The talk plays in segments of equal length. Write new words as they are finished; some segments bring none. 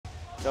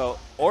So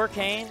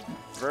Orcane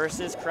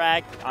versus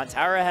Kragg on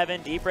Tower of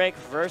Heaven. DBrick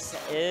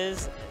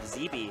versus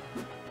ZeeBee.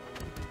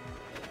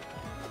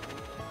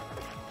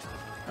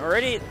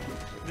 Already,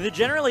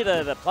 generally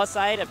the plus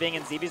side of being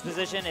in ZeeBee's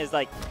position is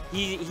like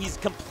he's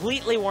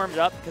completely warmed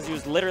up because he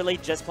was literally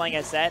just playing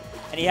a set,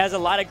 and he has a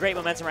lot of great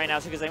momentum right now.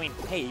 So because I mean,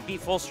 hey, he beat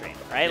full stream,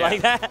 right? Yeah.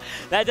 Like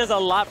that does a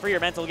lot for your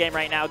mental game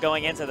right now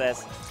going into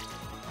this.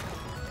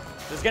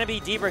 There's going to be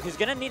DBrick who's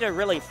going to need to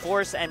really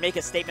force and make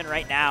a statement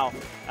right now.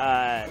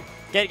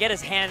 Get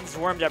his hands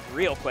warmed up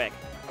real quick.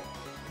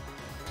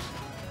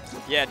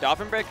 Yeah,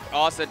 DolphinBrick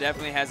also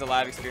definitely has a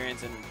lot of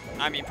experience in,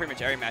 I mean, pretty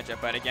much every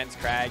matchup, but against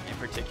Kragg in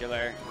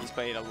particular, he's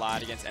played a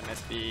lot against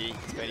MSB,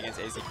 he's played against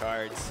AC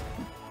cards.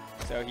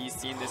 So he's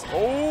seen this.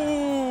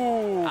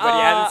 Oh, but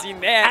he hasn't seen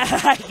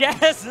that. I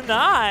guess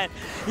not.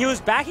 He was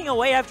backing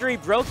away after he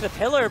broke the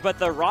pillar, but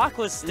the rock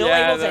was still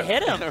able to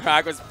hit him. The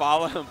rock was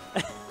following him.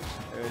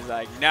 It was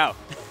like, no.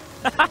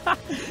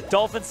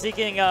 Dolphin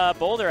seeking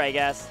boulder, I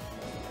guess.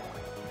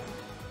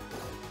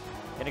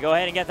 Gonna go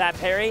ahead and get that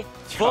parry.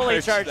 Fully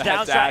charged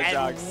down shot,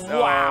 and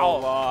so wow.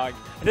 Long.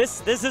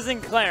 This isn't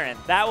Clarence.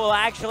 That will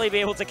actually be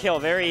able to kill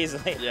very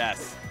easily.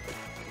 Yes.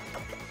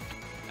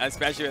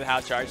 Especially with how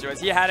charged it was.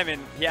 He had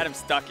him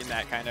stuck in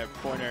that kind of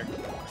corner,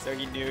 so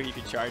he knew he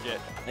could charge it.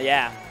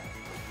 Yeah.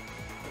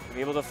 Be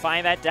able to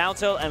find that down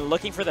tilt and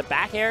looking for the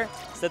back air.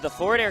 Instead, the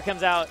forward air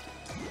comes out.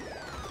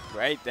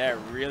 Right there,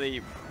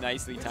 really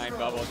nicely timed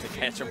bubble to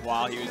catch him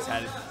while he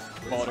had his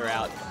boulder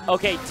out.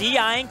 Okay,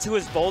 DIing to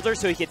his boulder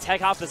so he could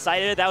tech off the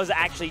side of it. That was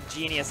actually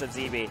genius of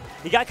ZeeBee.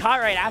 He got caught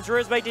right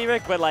afterwards by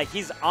DBrick, but like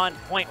he's on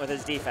point with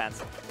his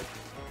defense.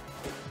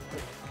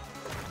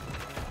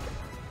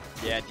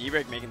 Yeah,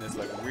 DBrick making this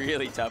look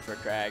really tough for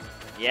Kragg.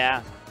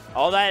 Yeah,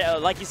 all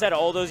that, like you said,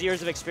 all those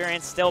years of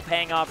experience still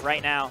paying off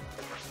right now.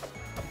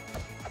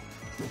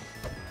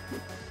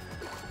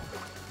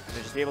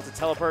 To just be able to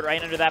teleport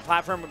right under that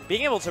platform,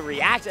 being able to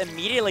react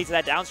immediately to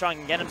that down strong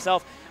and get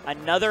himself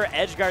another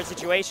edge guard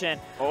situation.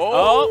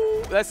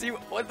 Oh, let's see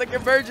what the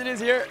conversion is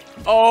here.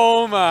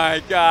 Oh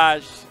my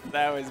gosh,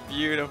 that was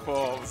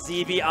beautiful.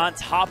 ZeeBee on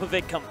top of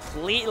it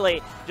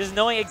completely, just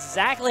knowing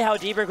exactly how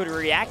DBrick would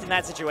react in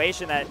that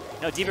situation. That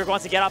DBrick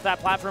wants to get off that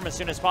platform as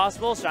soon as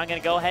possible, so I'm going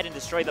to go ahead and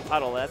destroy the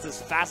puddle. That's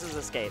as fast as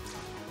escape.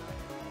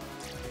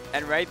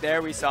 And right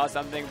there, we saw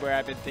something where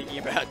I've been thinking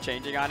about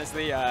changing.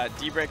 Honestly,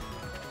 DBrick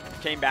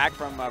came back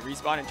from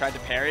respawn and tried to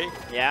parry.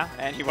 Yeah.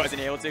 And he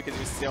wasn't able to because he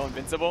was still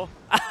invincible.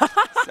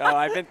 So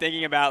I've been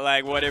thinking about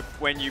like, what if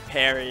when you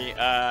parry,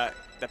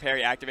 the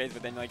parry activates,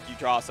 but then like you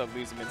draw, so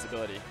lose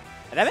invincibility.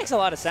 And that makes a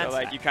lot of sense. So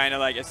like you kind of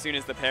like, as soon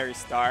as the parry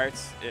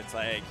starts, it's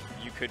like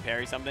you could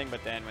parry something,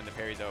 but then when the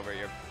parry's over,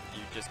 you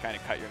just kind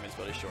of cut your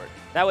invincibility short.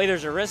 That way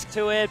there's a risk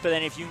to it, but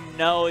then if you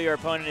know your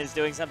opponent is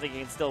doing something,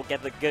 you can still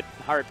get the good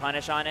hard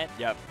punish on it.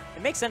 Yep.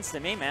 It makes sense to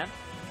me, man.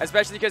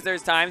 Especially because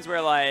there's times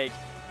where like,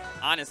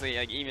 honestly,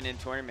 like even in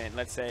tournament,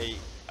 let's say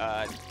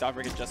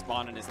DolphinBrick has just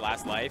spawned in his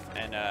last life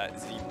and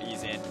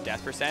ZeeBee's in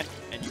death percent,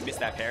 and you miss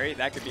that parry,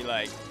 that could be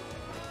like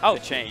the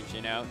change,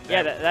 you know?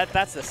 Yeah,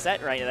 that's the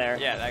set right there.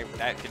 Yeah,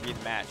 that could be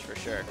the match for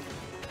sure.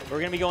 We're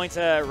going to be going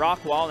to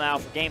Rock Wall now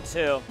for game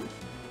 2.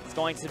 It's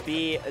going to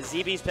be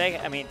ZeeBee's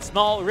pick. I mean,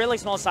 really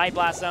small side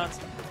blast zones.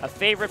 A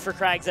favorite for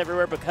Kraggs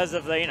everywhere because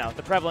of the,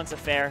 the prevalence of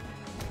fair.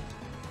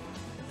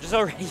 Just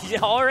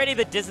already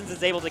the distance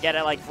is able to get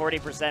at like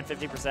 40%,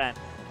 50%.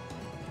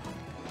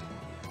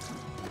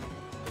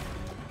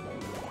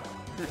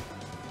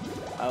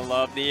 I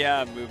love the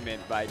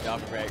movement by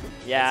DolphinBrick.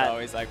 Yeah. It's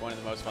always like one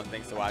of the most fun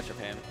things to watch of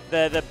him.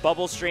 The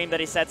bubble stream that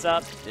he sets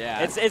up.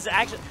 Yeah. It's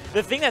actually,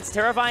 the thing that's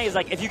terrifying is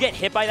like if you get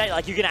hit by that,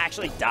 like you can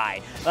actually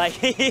die. Like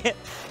he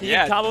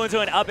can combo into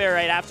an up air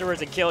right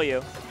afterwards and kill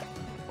you.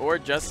 Or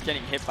just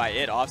getting hit by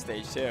it off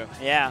stage too.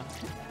 Yeah.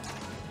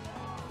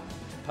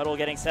 Puddle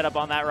getting set up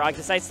on that rock.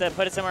 Decides to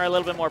put it somewhere a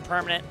little bit more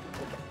permanent.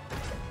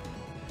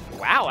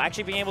 Wow,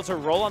 actually being able to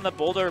roll on the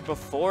boulder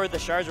before the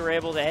shards were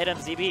able to hit him.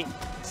 ZeeBee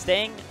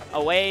staying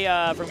away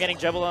from getting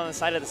juggled on the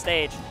side of the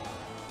stage.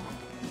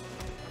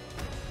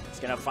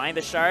 He's going to find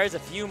the shards, a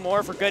few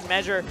more for good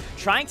measure.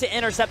 Trying to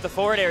intercept the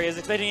forward area. He was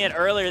expecting it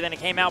earlier than it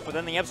came out, but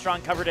then the up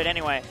strong covered it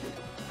anyway.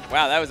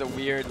 Wow, that was a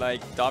weird,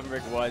 like,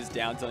 DolphinBrick was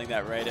down tilting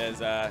that right as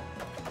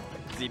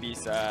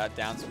ZeeBee's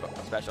down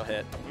special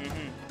hit.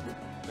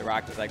 The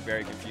rock was like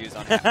very confused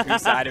on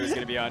whose side it was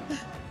going to be on.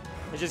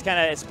 It just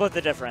kind of split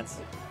the difference.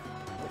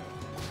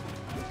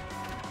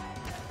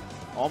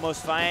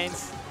 Almost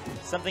finds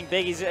something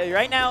big. He's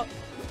right now.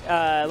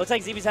 Looks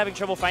like ZeeBee's having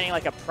trouble finding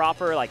like a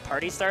proper like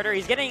party starter.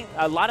 He's getting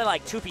a lot of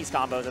like two-piece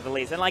combos at the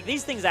least, and like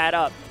these things add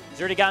up. He's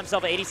already got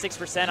himself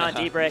 86% on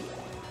DBrick.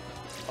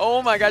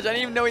 Oh my gosh, I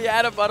didn't even know he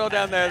had a puddle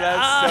down there.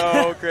 That's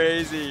so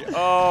crazy.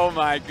 Oh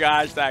my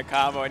gosh, that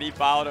combo, and he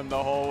followed him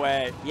the whole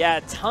way. Yeah,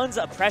 tons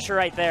of pressure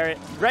right there.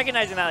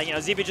 Recognizing that,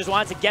 ZeeBee just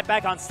wanted to get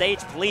back on stage,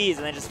 please,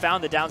 and then just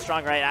found the down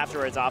strong right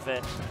afterwards off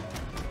it.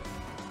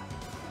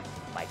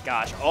 My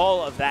gosh,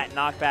 all of that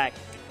knockback.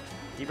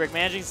 DBrick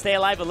managing to stay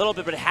alive a little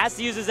bit, but it has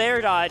to use his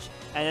air dodge,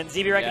 and then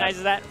ZeeBee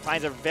recognizes that,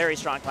 finds a very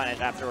strong punish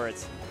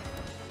afterwards.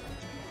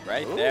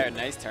 Right there,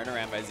 nice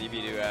turnaround by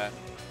ZeeBee to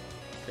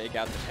fake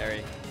out the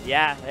parry.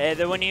 Yeah,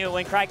 when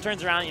Kragg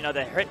turns around, you know,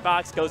 the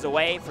hitbox goes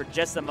away for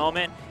just a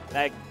moment.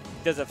 That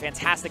does a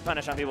fantastic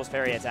punish on people's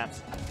parry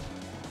attempts.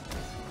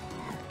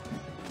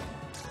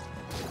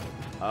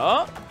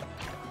 Oh,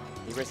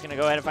 ZeeBrick's gonna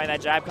go ahead and find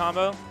that jab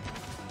combo.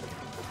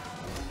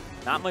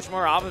 Not much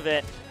more off of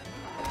it.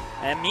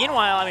 And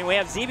meanwhile, I mean, we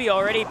have ZeeBee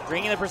already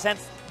bringing the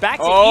percents back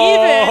to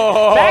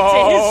even, back to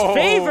his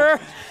favor.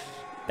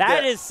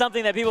 That is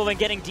something that people have been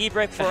getting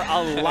DBrick for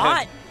a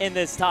lot in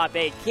this top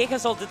 8.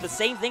 Kikasol did the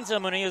same thing to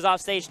him when he was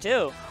off stage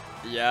too.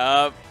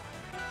 Yup.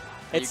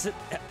 It's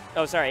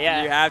oh, sorry,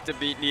 yeah. You have to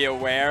be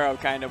aware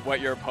of kind of what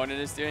your opponent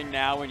is doing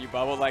now when you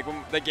bubble. Like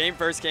when the game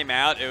first came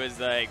out, it was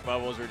like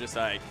bubbles were just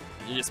like,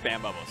 you just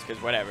spam bubbles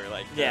because whatever,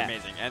 like they're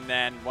amazing. And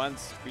then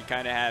once we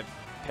kind of had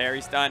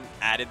parry stun,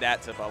 added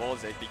that to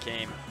bubbles, it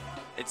became,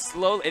 it's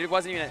slow. It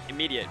wasn't even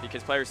immediate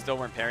because players still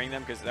weren't parrying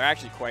them because they're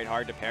actually quite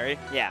hard to parry.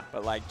 Yeah.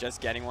 But like just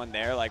getting one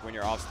there, like when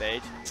you're off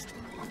stage.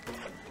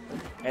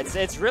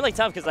 It's really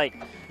tough because like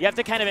you have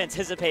to kind of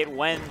anticipate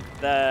when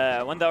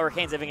the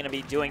Orcane's even going to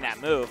be doing that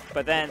move.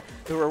 But then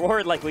the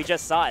reward, like we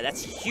just saw,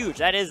 that's huge.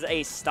 That is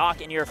a stock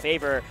in your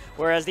favor.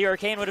 Whereas the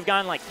Orcane would have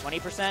gone like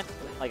 20%,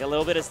 like a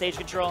little bit of stage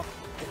control.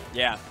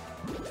 Yeah.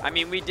 I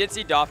mean, we did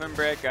see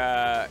DolphinBrick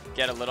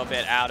get a little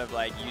bit out of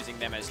like using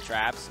them as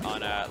traps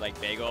on like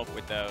Bagel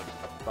with the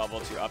bubble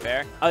to up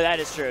air. Oh, that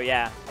is true,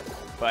 yeah.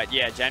 But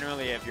yeah,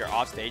 generally if you're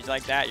off stage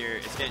like that, you're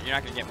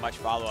not going to get much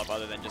follow up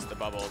other than just the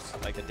bubbles,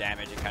 like the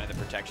damage and kind of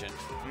the protection.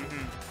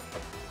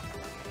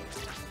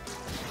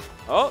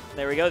 Oh,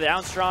 there we go,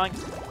 down strong.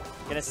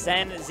 Gonna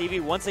send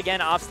ZeeBee once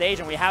again off stage,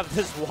 and we have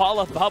this wall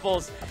of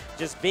bubbles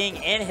just being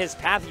in his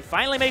path. He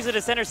finally makes it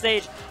to center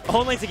stage,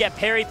 only to get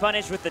parry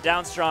punished with the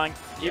down strong.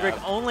 DBrick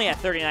only at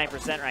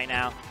 39% right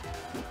now.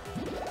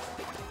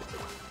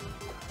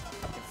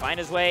 Can find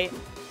his way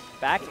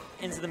back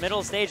into the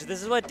middle stage.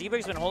 This is what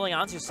DBrick's been holding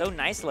on to so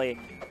nicely.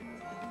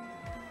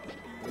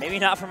 Maybe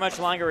not for much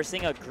longer. We're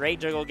seeing a great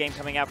juggle game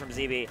coming out from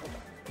ZeeBee.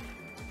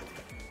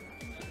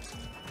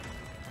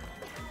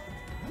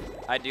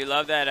 I do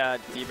love that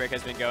DBrick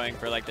has been going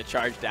for like the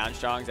charge down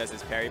strongs as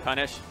his parry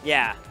punish.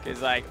 Yeah.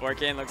 Because like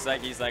Orcane looks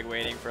like he's like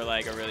waiting for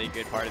like a really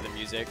good part of the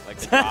music, like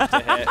the drop to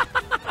hit.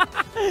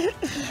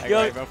 Like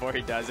right before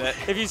he does it.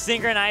 If you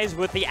synchronize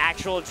with the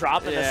actual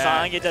drop in the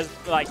song, it does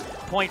like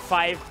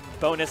 0.5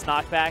 bonus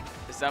knockback.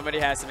 Somebody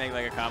has to make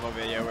like a combo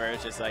video where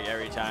it's just like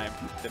every time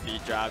the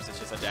beat drops, it's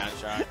just a down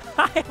strong.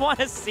 I want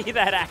to see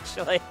that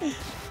actually.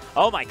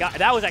 Oh my god,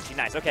 that was actually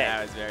nice. Okay.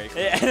 That was very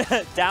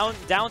cool.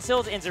 down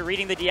tilt into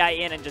reading the DI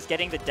in and just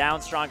getting the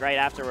down strong right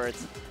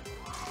afterwards.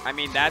 I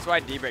mean, that's why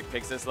DBrick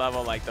picks this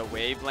level. Like the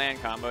wave land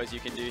combos you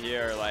can do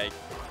here are like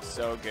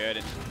so good,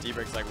 and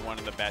DBrick's like one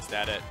of the best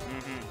at it.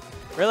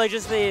 Really,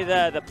 just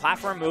the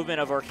platform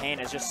movement of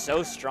Orcane is just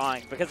so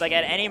strong because like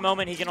at any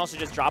moment he can also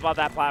just drop off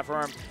that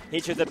platform,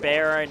 hit you with the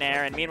bear in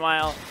air, and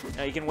meanwhile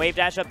you can wave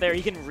dash up there.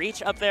 He can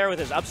reach up there with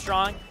his up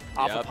strong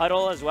off a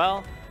puddle as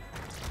well.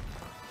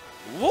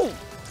 Whoa,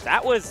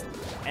 that was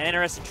an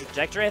interesting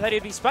trajectory. I thought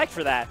he'd be spiked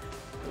for that.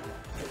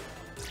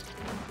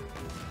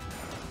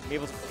 Be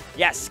able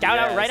to, scout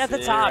out right at the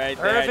top, right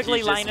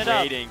perfectly line it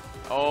up.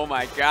 Oh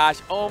my gosh,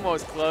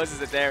 almost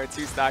closes it there with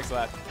 2 stocks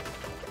left.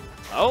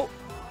 Oh,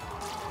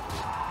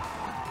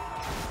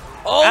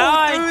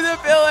 through the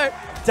pillar.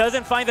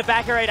 Doesn't find the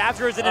backer right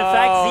afterwards, and in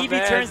fact,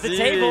 ZeeBee turns the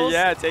tables.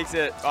 Yeah, takes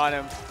it on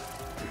him.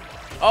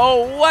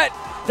 Oh, what?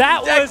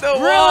 That was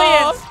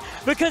brilliant!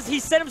 Because he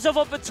set himself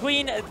up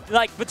between a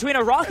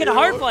rock and a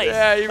hard place.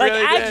 Yeah, he really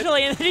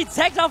actually, and then he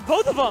teched off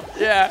both of them.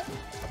 Yeah.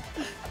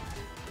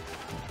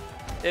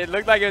 It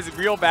looked like it was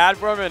real bad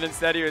for him, and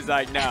instead he was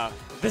like, no.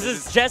 This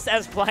is just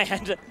as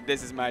planned.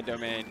 This is my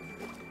domain.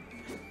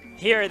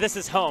 Here, this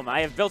is home.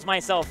 I have built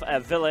myself a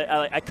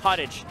villa, a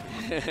cottage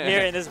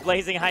here in this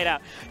blazing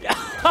hideout.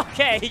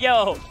 Okay,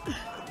 yo.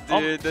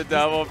 Dude, the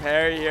double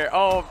parry here.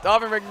 Oh,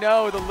 DolphinBrick,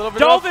 no, with a little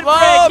bit of a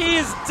flop.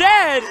 He's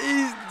dead.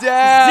 He's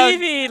dead.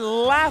 ZeeBee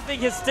laughing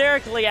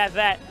hysterically at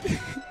that.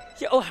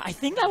 Yo, I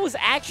think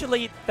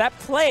that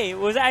play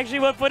was actually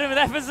what put him in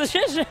that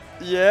position.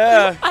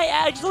 Yeah. I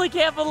actually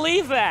can't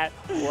believe that.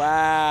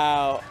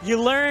 Wow.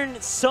 You learn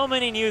so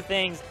many new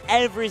things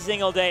every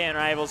single day in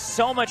Rivals.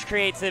 So much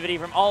creativity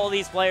from all of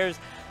these players.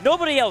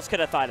 Nobody else could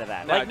have thought of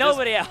that. No,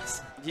 nobody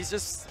else. He's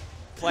just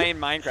playing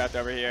Minecraft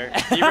over here.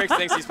 DBrick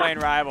thinks he's playing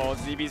Rivals.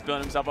 ZeeBee's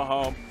building himself a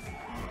home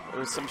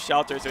with some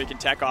shelter so he can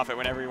tech off it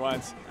whenever he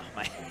wants. Oh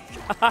my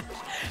gosh.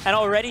 And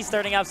already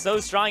starting out so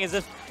strong as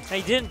if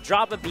he didn't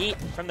drop a beat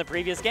from the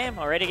previous game.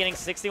 Already getting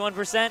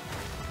 61%.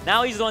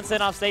 Now he's the one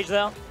sitting off stage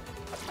though.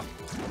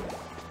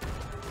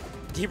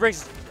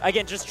 DBrick's,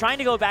 again, just trying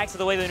to go back to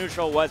the way the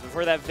neutral was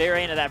before that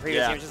very end of that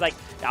previous game. Just like,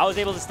 I was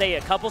able to stay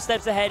a couple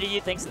steps ahead of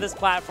you thanks to this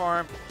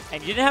platform,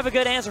 and you didn't have a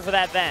good answer for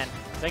that then.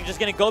 So I'm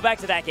just going to go back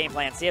to that game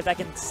plan, see if that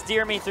can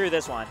steer me through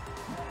this one.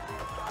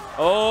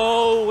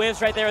 Oh,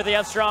 whiffs right there with the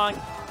up strong.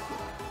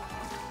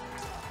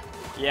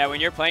 Yeah,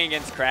 when you're playing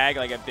against Kragg,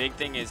 like a big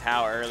thing is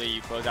how early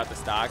you close out the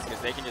stocks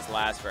because they can just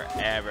last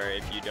forever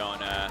if you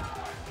don't,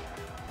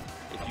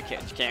 if you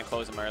can't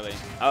close him early.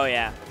 Oh,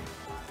 yeah.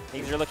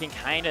 Things are looking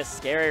kind of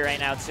scary right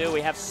now, too.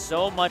 We have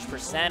so much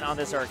 % on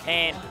this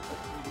Orcane.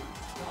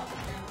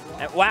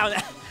 And wow,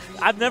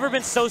 I've never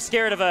been so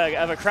scared of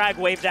a Kragg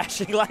wave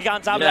dashing like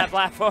on top of that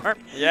platform.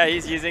 Yeah,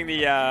 he's using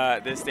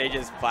the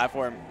stage's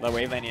platform, the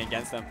wave landing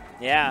against them.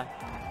 Yeah.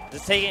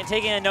 Just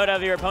taking a note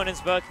of your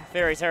opponent's book.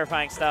 Very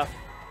terrifying stuff.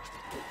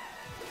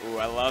 Ooh,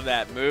 I love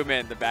that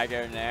movement, the back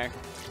air in there.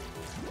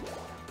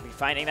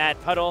 Finding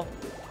that puddle.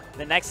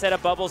 The next set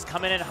of bubbles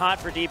coming in hot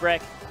for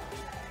ZeeBrick.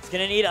 He's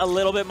going to need a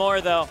little bit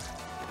more, though.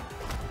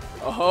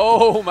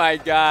 Oh, my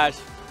gosh.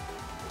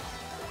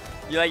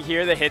 You, like,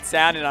 hear the hit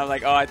sound, and I'm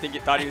like, oh, I think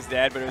it thought he was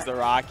dead, but it was the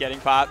rock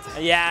getting popped.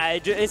 Yeah,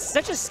 it's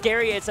such a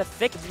scary, it's a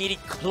thick, meaty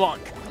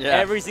clunk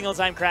every single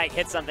time Kragg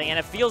hits something, and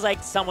it feels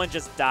like someone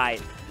just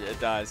died. Yeah, it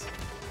does.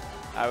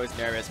 I was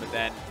nervous, but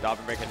then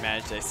DolphinBrick had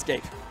managed to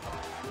escape.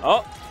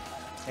 Oh,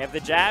 we have the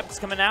jabs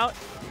coming out.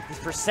 His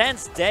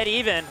percent's dead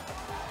even.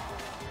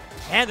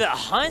 And the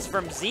hunt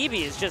from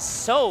ZeeBee is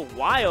just so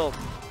wild.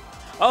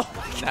 Oh,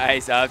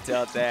 nice up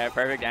tilt there.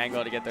 Perfect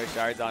angle to get those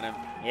shards on him.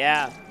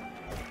 Yeah.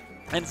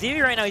 And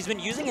ZeeBee right now, he's been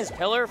using his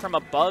pillar from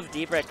above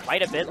ZeeBrick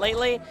quite a bit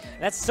lately. And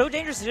that's so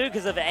dangerous to do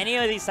because of any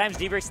of these times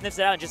ZeeBrick sniffs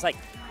it out and just like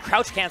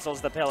crouch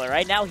cancels the pillar.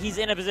 Right now, he's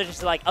in a position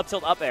to like up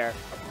tilt up air.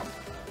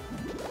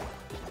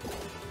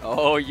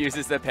 Oh,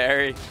 uses the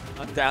parry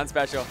on down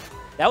special.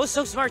 That was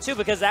so smart, too,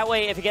 because that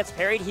way, if he gets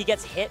parried, he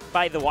gets hit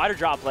by the water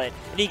droplet,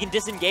 and he can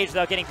disengage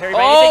without getting parried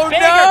by anything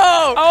bigger.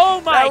 No!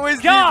 Oh, my God! That was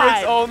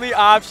ZeeBrick's only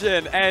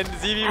option, and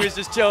ZeeBee was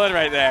just chilling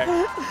right there.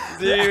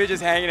 ZeeBee was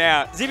just hanging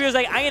out. ZeeBee was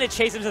like, I'm going to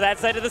chase him to that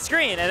side of the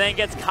screen, and then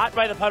gets caught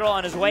by the puddle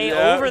on his way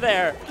over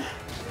there.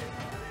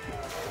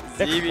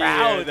 The ZeeBee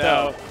crowd,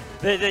 though.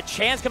 The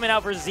chants coming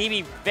out for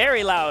ZeeBee,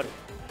 very loud.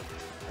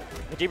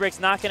 But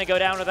ZeeBrick's not going to go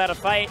down without a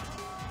fight.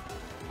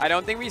 I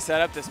don't think we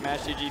set up the Smash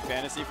GG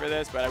fantasy for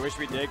this, but I wish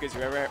we did because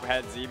whoever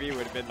had ZeeBee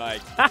would have been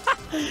like,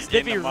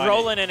 they'd be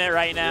rolling in it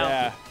right now.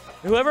 Yeah.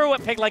 Whoever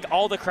would pick like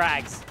all the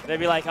Kraggs, they'd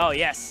be like, oh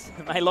yes,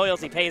 my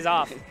loyalty pays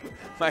off.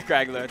 My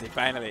Kragg loyalty,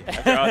 finally,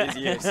 after all these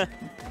years.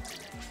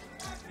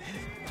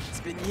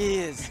 It's been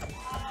years.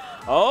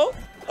 Oh?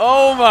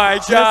 Oh my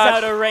gosh. Just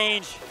out of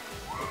range.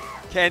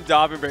 Can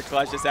DolphinBrick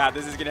clutch this out?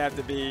 This is going to have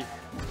to be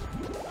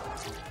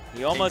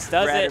he almost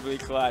does it. incredibly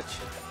clutch.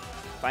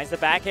 Finds the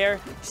back air.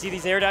 You see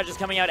these air dodges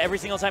coming out every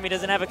single time he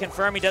doesn't have a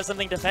confirm. He does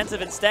something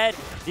defensive instead.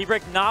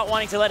 ZeeBrick not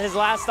wanting to let his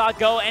last stock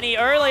go any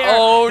earlier.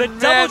 Oh, the man,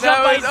 double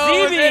jump by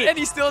ZeeBee. And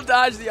he still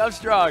dodged the up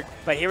strong.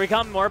 But here we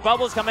come. More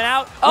bubbles coming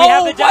out. We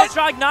have the down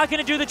strong not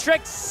going to do the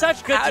trick.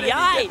 Such good DI.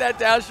 How did he get that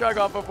down strong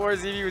off before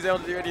ZeeBee was able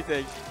to do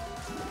anything?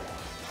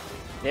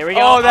 There we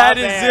go. Oh, that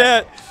is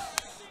it.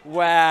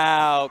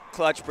 Wow,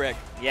 clutch brick.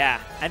 Yeah,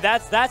 and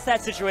that's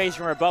that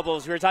situation where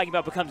bubbles we were talking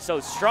about become so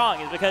strong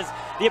is because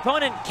the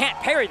opponent can't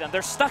parry them.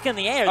 They're stuck in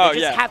the air.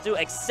 They just have to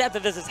accept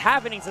that this is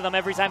happening to them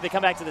every time they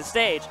come back to the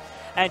stage.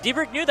 And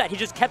ZeeBrick knew that. He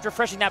just kept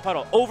refreshing that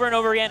puddle over and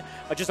over again.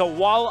 Just a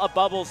wall of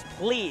bubbles,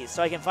 please,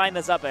 so I can find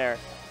this up air.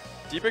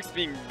 ZeeBrick's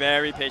being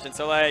very patient.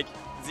 So, like,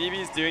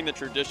 ZeeBee's doing the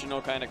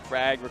traditional kind of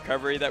Kragg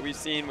recovery that we've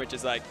seen, which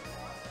is like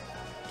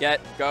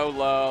go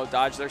low,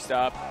 dodge their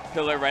stuff,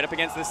 pillar right up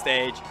against the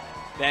stage,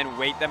 then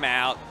wait them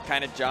out,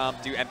 kind of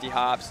jump, do empty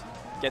hops,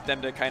 get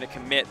them to kind of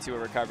commit to a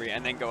recovery,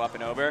 and then go up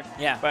and over.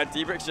 Yeah. But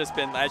ZeeBrick's just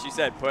been, as you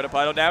said, put a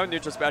puddle down,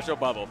 neutral special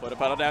bubble. Put a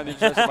puddle down,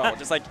 neutral special bubble.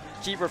 Just like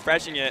keep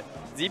refreshing it.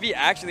 ZeeBee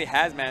actually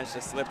has managed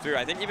to slip through.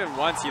 I think even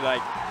once he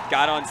like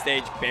got on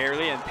stage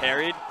barely and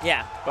parried.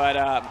 Yeah. But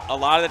a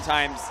lot of the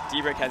times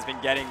ZeeBrick has been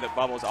getting the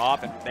bubbles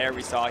off, and there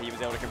we saw he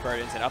was able to convert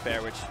it into an up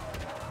air, which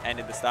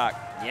ended the stock.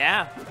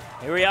 Yeah.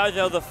 Here we are,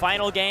 though, the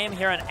final game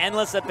here on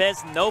Endless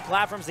Abyss. No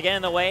platforms to get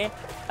in the way.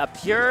 A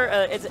pure,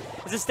 it's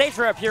a stage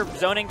for a pure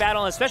zoning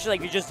battle, especially like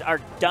if you just are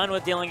done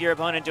with dealing with your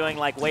opponent doing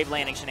like wave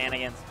landing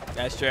shenanigans.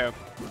 That's true.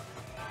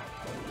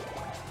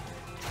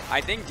 I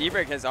think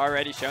ZeeBrick has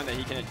already shown that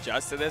he can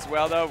adjust to this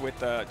well, though, with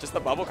just the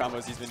bubble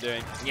combos he's been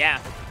doing. Yeah.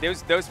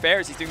 Those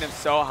pairs, he's doing them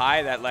so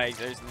high that like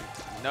there's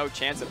no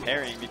chance of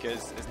parrying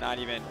because it's not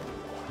even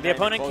the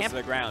opponent can't to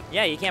the ground.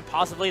 Yeah, you can't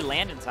possibly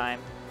land in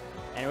time.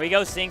 And here we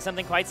go, seeing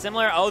something quite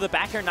similar. Oh, the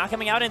back air not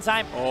coming out in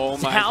time. Oh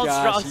my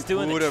gosh, he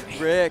doing put a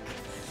brick.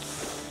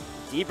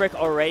 ZeeBrick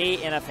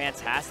already in a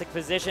fantastic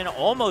position,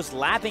 almost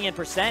lapping in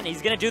percent.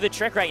 He's going to do the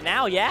trick right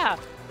now, yeah.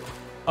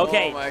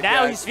 Okay,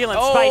 now he's feeling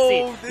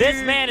spicy. Dude.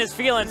 This man is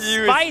feeling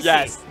spicy.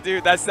 Yes,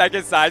 dude, that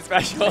second side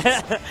special.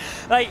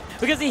 Like,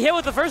 because he hit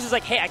with the first, was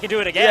like, hey, I can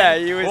do it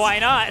again. Yeah, he was. Why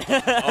not?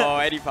 Oh,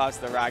 and he pops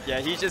the rock. Yeah,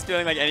 he's just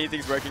feeling like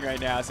anything's working right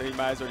now, so he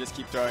might as well just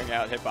keep throwing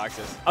out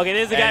hitboxes. Okay,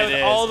 this is the guy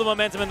with all the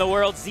momentum in the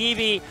world.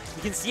 ZeeBee,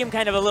 you can see him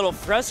kind of a little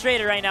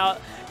frustrated right now,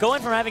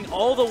 going from having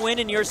all the wind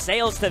in your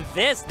sails to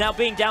this, now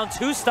being down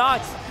 2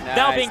 stocks,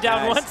 now being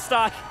down 1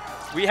 stock.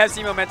 We have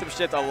seen momentum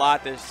shift a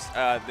lot this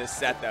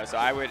set, though. So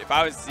I would, if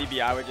I was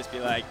ZeeBee, I would just be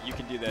like, you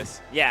can do this.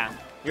 Yeah.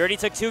 You already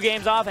took 2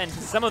 games off, and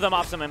some of them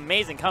off some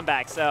amazing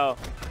comebacks, so.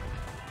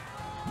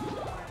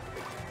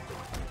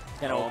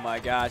 Oh my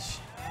gosh.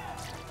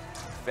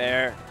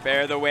 Fair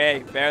the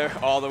way. Fair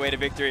all the way to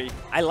victory.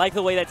 I like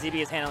the way that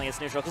ZeeBee is handling his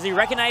neutral, because he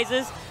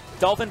recognizes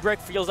DolphinBrick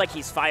feels like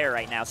he's fire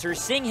right now. So you're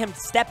seeing him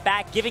step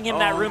back, giving him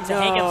that room to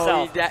hang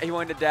himself. He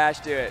wanted to dash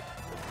to it.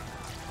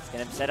 He's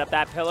going to set up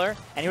that pillar.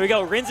 And here we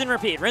go. Rinse and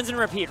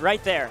repeat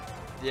right there.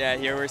 Yeah,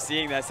 here we're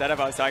seeing that setup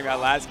I was talking about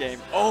last game.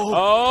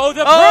 Oh,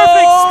 the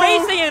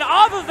perfect spacing, and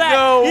off of that,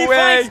 No he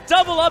way. finds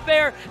double up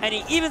air, and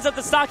he evens up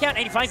the stock count,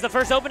 and he finds the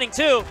first opening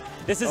too.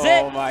 This is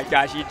it. Oh my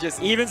gosh, he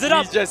just evens it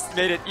up. He just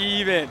made it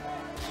even.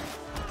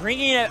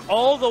 Bringing it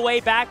all the way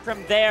back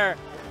from there.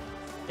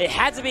 It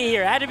had to be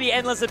here. It had to be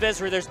Endless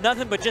Abyss where there's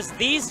nothing but just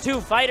these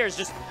two fighters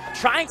just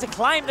trying to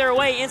climb their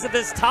way into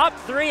this top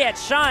 3 at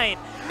Shine.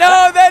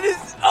 No, that is,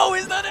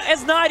 it's not it.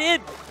 It's not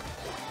it.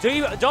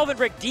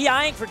 DolphinBrick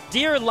DIing for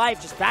dear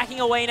life, just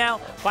backing away now,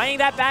 finding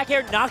that back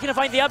air, not going to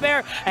find the up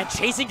air, and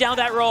chasing down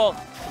that roll.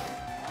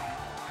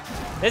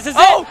 This is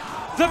it.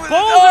 The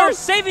boulder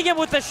saving him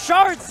with the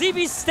shards.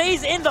 ZeeBee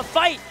stays in the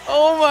fight.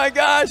 Oh my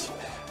gosh.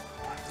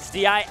 This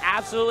DI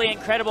absolutely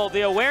incredible.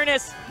 The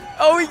awareness.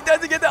 Oh, he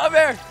doesn't get the up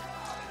air.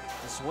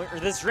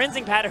 This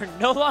rinsing pattern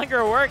no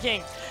longer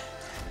working.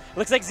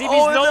 Looks like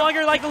ZeeBee's no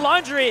longer like the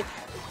laundry.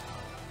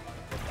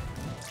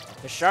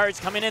 The shards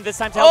coming in this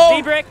time to help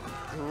ZeeBrick.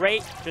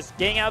 Great, just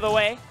getting out of the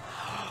way.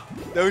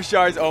 Those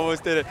shards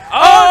almost did it.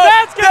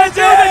 That's going to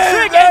do the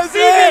trick, and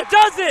ZeeBee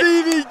does it!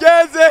 ZeeBee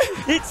gets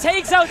it! He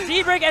takes out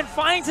DBrick and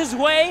finds his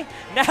way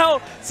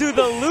now to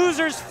the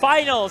losers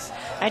finals.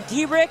 And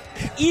DBrick,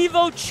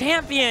 EVO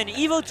champion,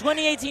 EVO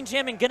 2018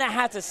 champion, gonna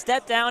have to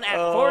step down at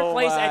 4th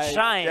place at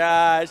Shine.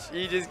 Gosh,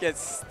 he just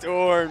gets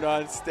stormed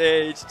on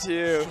stage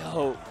too.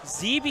 Yo,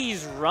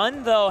 ZeeBee's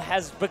run though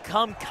has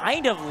become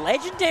kind of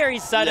legendary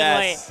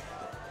suddenly. Yes.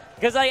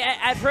 Because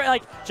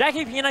like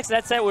Jackie Peanuts,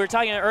 that set we were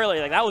talking about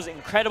earlier, like that was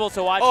incredible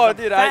to watch. Oh,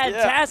 dude,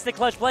 fantastic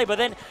clutch play. But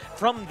then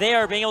from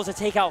there, being able to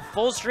take out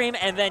full stream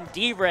and then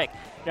DBrick,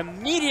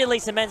 immediately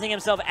cementing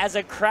himself as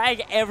a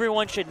Kragg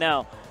everyone should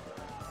know.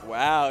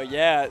 Wow,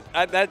 yeah,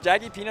 that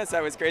Jackie Peanuts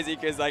set was crazy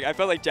because like I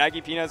felt like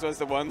Jackie Peanuts was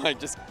the one like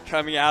just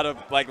coming out of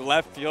like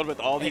left field with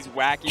all these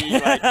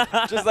wacky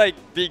like just like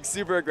being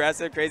super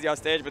aggressive, crazy off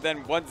stage. But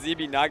then once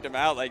ZeeBee knocked him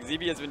out, like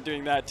ZeeBee has been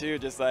doing that too,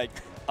 just like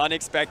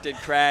unexpected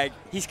Kragg.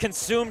 He's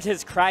consumed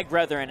his Kragg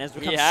brethren and has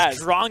become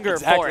stronger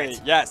for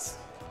it. Yes.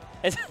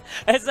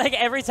 It's like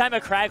every time a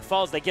Kragg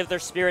falls, they give their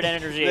spirit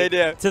energy They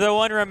do. to the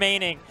one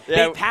remaining.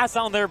 Yeah. They pass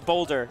on their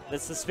boulder.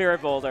 That's the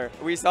spirit boulder.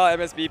 We saw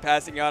MSB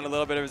passing on a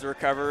little bit of his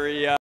recovery